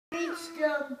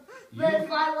them, but if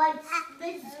I like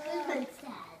Mrs. Goodman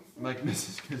says. Like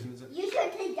Mrs. Goodman says. You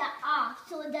should take that off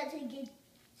so it doesn't get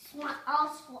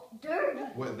all dirty.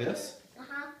 What, this?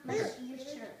 My shoe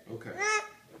shirt. Okay.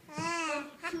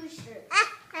 Shoe shirt.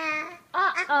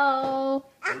 Uh-oh.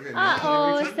 Okay,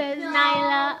 Uh-oh, says No.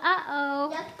 Nyla. Uh-oh.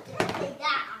 You have to take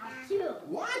that off too.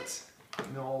 What?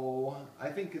 No, I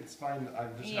think it's fine.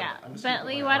 Yeah, I'm just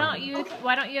Bentley, gonna why put my don't arm you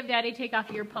why don't you have Daddy take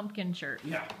off your pumpkin shirt?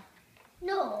 Yeah.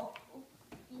 No.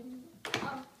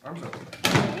 Arms up.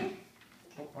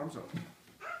 Oh, arms up.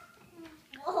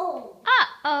 Oh.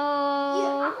 Uh-oh.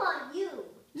 I want you.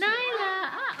 Nyla,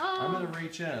 I'm uh-oh. gonna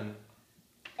reach in.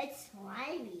 It's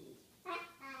slimy.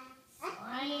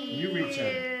 Slimy. You reach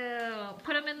in. Ew.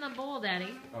 Put them in the bowl,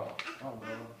 Daddy. Oh, Bella.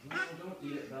 No, don't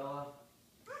eat it, Bella.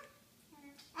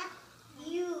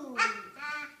 You.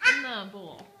 In the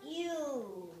bowl.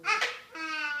 You.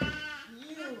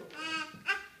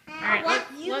 Alright,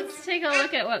 let's take a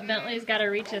look at what Bentley's got to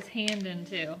reach his hand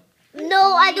into.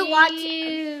 No, I don't want to.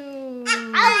 Ew.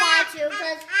 I want to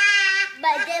because,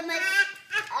 but then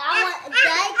I want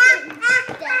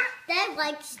Dad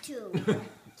likes to.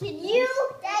 Can you,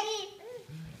 Daddy?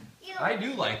 You. I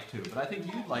do like to, but I think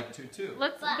you'd like to too.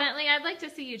 Bentley, I'd like to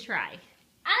see you try.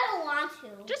 I don't want to.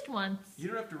 Just once. You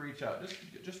don't have to reach out.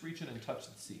 Just reach in and touch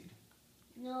the seed.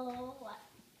 No.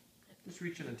 Just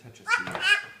reach in and touch a seed.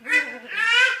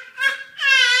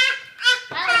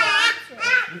 I don't want to.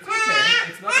 It's okay.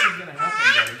 It's nothing's gonna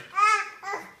happen, buddy.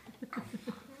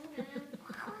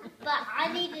 But I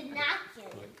need a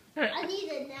napkin. I need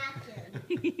a napkin.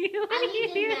 I I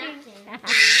need a napkin.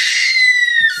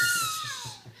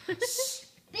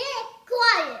 Be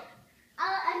quiet.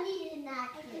 I need a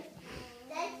napkin.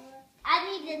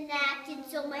 I need a napkin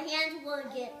so my hands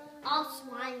won't get all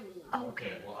slimy.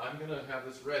 Okay, well I'm gonna have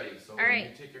this ready, so All when right.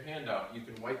 you take your hand out, you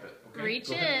can wipe it. Okay? Reach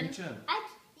Go ahead, in. reach in.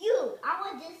 I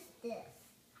want this.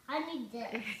 I need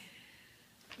this.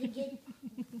 To get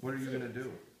What are you gonna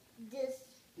do? this.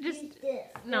 Just Use this.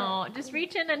 no, just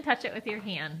reach in and touch it with your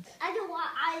hand. I don't want.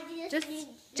 I Just need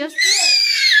just this.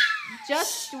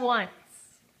 just once.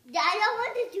 Yeah, I don't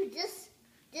want to do this.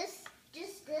 This.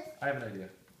 I have an idea.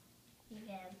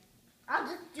 Yeah. I'll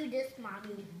just do this,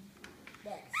 Mommy.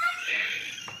 This.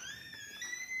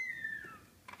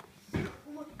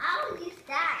 I'll use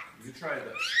that. You try this.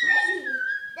 Maybe.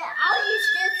 I'll use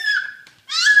this.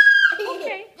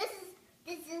 Okay. This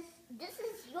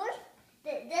is yours.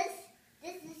 This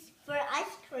is for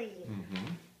ice cream. Mm-hmm.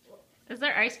 Is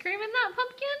there ice cream in that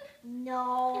pumpkin?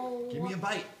 No. Give me a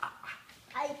bite.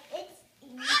 It's itchy.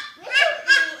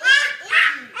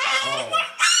 Oh.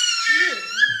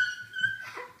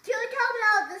 Can you tell me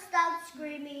all to stop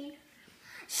screaming?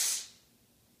 Shh.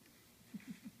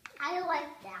 I don't like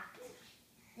that.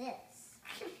 This.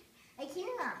 I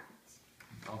can't.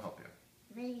 I'll help you.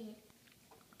 Maybe.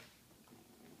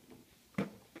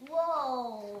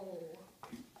 Whoa.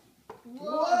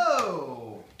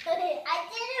 Whoa! I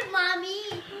did it, Mommy.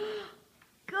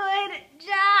 Good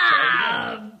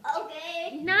job. Okay.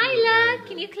 Nyla,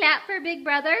 can you clap for Big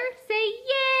Brother? Say yay!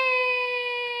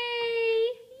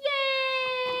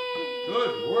 Yay!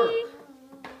 Good work.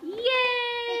 Yay!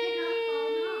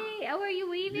 Oh, are you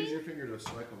waving? Use your finger to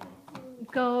swipe them off.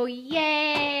 Go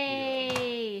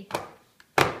yay!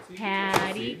 See,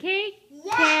 Patty you cake,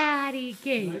 Yes. patty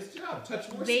cake. Nice job.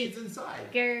 Touch more Big- seeds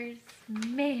inside. Bakers,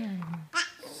 man.